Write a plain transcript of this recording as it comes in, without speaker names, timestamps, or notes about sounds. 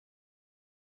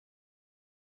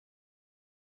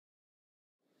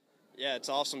Yeah, it's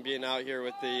awesome being out here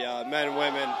with the men and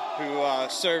women who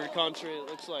serve the country. It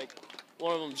looks like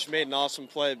one of them just made an awesome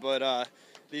play, but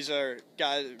these are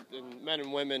guys, and men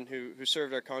and women who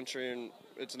served our country, and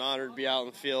it's an honor to be out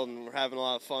in the field, and we're having a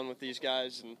lot of fun with these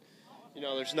guys. And you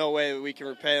know, there's no way that we can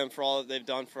repay them for all that they've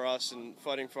done for us and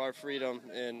fighting for our freedom,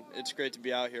 and it's great to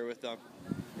be out here with them.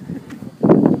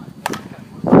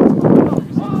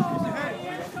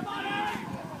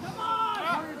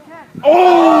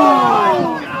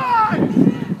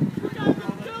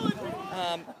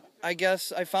 I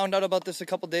guess I found out about this a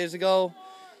couple days ago,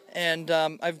 and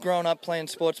I've grown up playing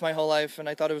sports my whole life, and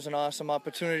I thought it was an awesome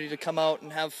opportunity to come out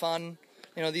and have fun.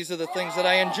 You know, these are the things that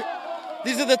I enjoy.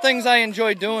 These are the things I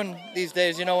enjoy doing these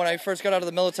days. You know, when I first got out of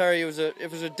the military, it was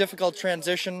a difficult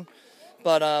transition,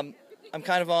 but I'm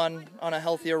kind of on a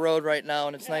healthier road right now,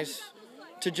 and it's nice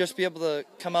to just be able to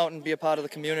come out and be a part of the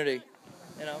community.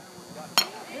 You know.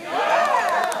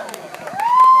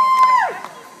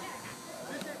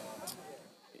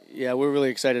 Yeah, we're really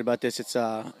excited about this. It's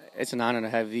an honor to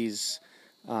have these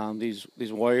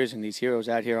warriors and these heroes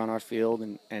out here on our field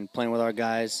and playing with our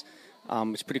guys.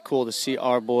 It's pretty cool to see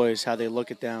our boys, how they look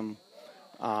at them,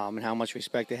 and how much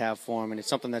respect they have for them. And it's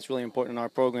something that's really important in our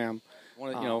program. It's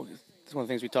one of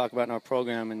the things we talk about in our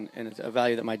program, and it's a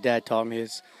value that my dad taught me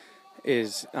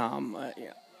is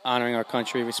honoring our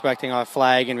country, respecting our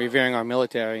flag, and revering our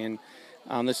military. And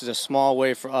this is a small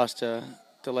way for us to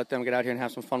let them get out here and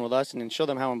have some fun with us, and then show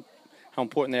them how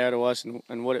important they are to us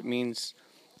and what it means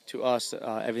to us,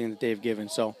 everything that they've given.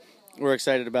 So we're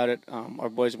excited about it. Our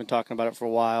boys have been talking about it for a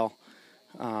while,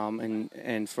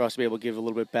 and for us to be able to give a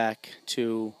little bit back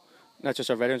to not just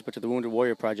our veterans, but to the Wounded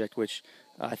Warrior Project, which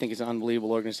I think is an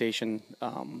unbelievable organization.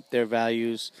 Their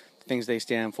values, the things they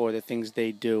stand for, the things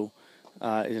they do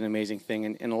is an amazing thing.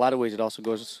 And in a lot of ways, it also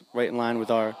goes right in line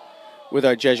with our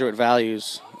Jesuit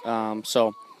values.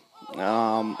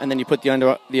 And then you put the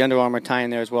Under Armour tie in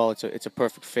there as well. It's a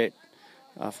perfect fit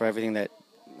for everything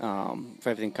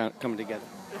coming together.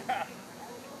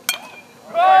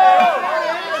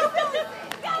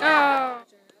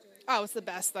 Oh, it's the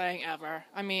best thing ever.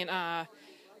 I mean,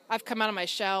 I've come out of my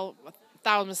shell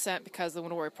 1,000% because of the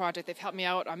Wounded Warrior Project. They've helped me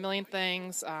out on a million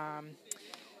things.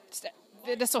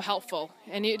 They're just so helpful,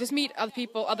 and you just meet other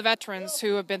people, other veterans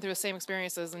who have been through the same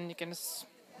experiences, and you can just,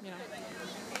 you know.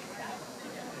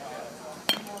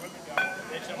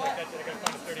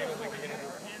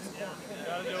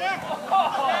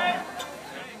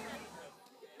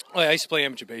 Well, I used to play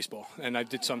amateur baseball, and I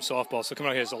did some softball, so coming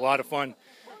out here is a lot of fun.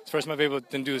 It's the first time I've been able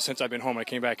to do this since I've been home. I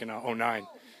came back in 2009,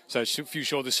 so I had a few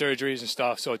shoulder surgeries and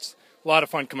stuff, so it's a lot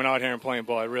of fun coming out here and playing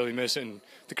ball. I really miss it, and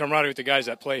the camaraderie with the guys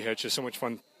that play here, it's just so much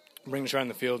fun bringing us around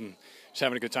the field and just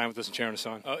having a good time with us and cheering us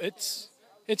on. It's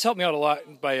helped me out a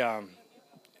lot by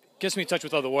gets me in touch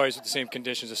with other warriors with the same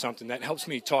conditions or something. That helps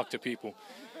me talk to people.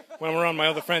 When I'm around my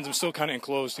other friends, I'm still kind of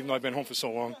enclosed, even though I've been home for so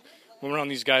long. When I'm around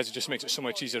these guys, it just makes it so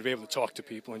much easier to be able to talk to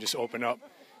people and just open up.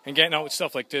 And getting out with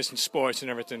stuff like this and sports and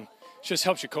everything, it just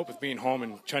helps you cope with being home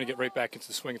and trying to get right back into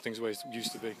the swing of things the way it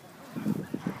used to be.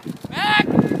 Back!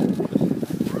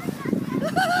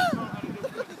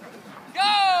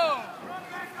 Go!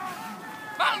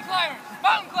 Mountain climbers!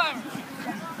 Mountain climbers!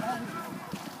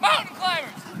 Mountain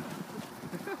climbers!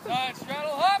 Side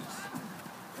straddle hops!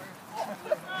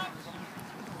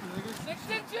 6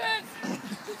 inches!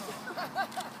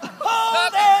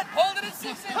 Hold it! Hold it at 6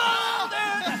 inches! Hold it!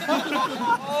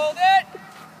 Hold it!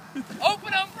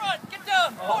 Open up front! Get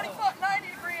down! 40-foot,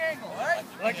 90-degree angle, alright?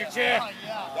 Electric chair.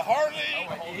 The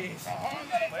Harley.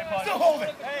 Still hold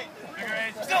it. Hey.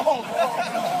 Still hold it.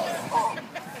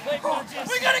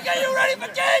 We gotta get you ready for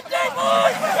game day,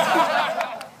 boys!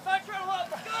 Side straddle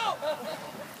hops, go!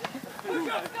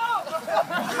 Push-ups, go!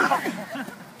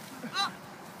 Up!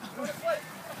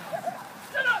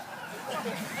 Sit up!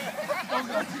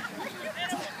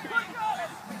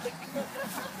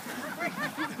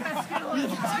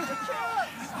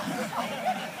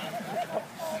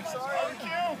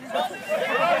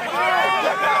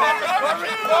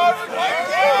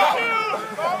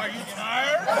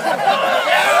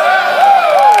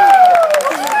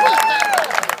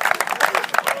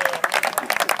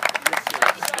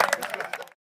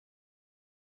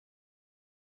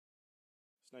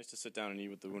 It's nice to sit down and eat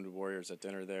with the Wounded Warriors at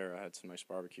dinner there. I had some nice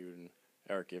barbecue, and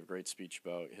Eric gave a great speech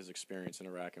about his experience in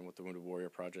Iraq and what the Wounded Warrior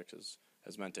Project has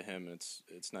meant to him. And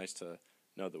it's nice to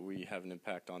know that we have an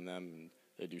impact on them, and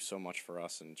they do so much for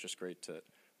us, and it's just great that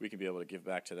we can be able to give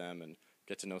back to them and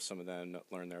get to know some of them,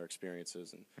 learn their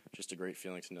experiences, and just a great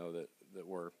feeling to know that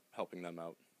we're helping them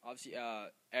out. Obviously,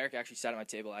 Eric actually sat at my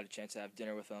table. I had a chance to have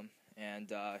dinner with him,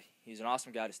 and he's an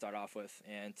awesome guy to start off with,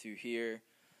 and to hear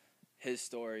his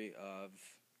story of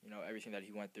everything that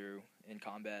he went through in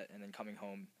combat and then coming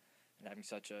home and having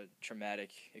such a traumatic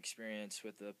experience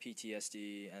with the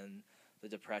PTSD and the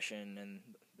depression and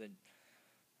the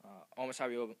almost how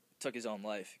he took his own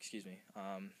life. Excuse me.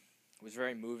 It was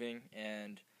very moving,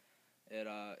 and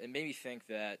it made me think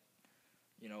that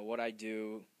what I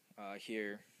do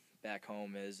here back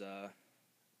home is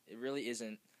it really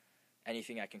isn't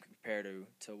anything I can compare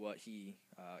to what he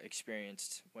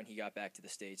experienced when he got back to the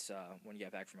States, when he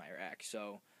got back from Iraq.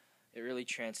 So it really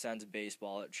transcends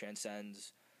baseball. It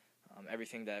transcends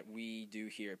everything that we do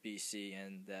here at BC,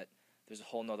 and that there's a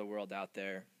whole nother world out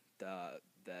there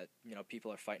that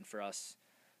people are fighting for us,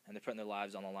 and they're putting their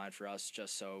lives on the line for us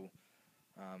just so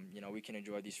we can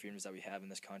enjoy these freedoms that we have in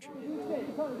this country.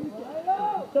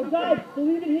 So guys,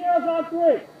 believe in heroes on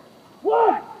 3.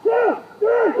 1, 2,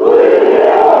 3. Believe in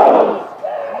heroes!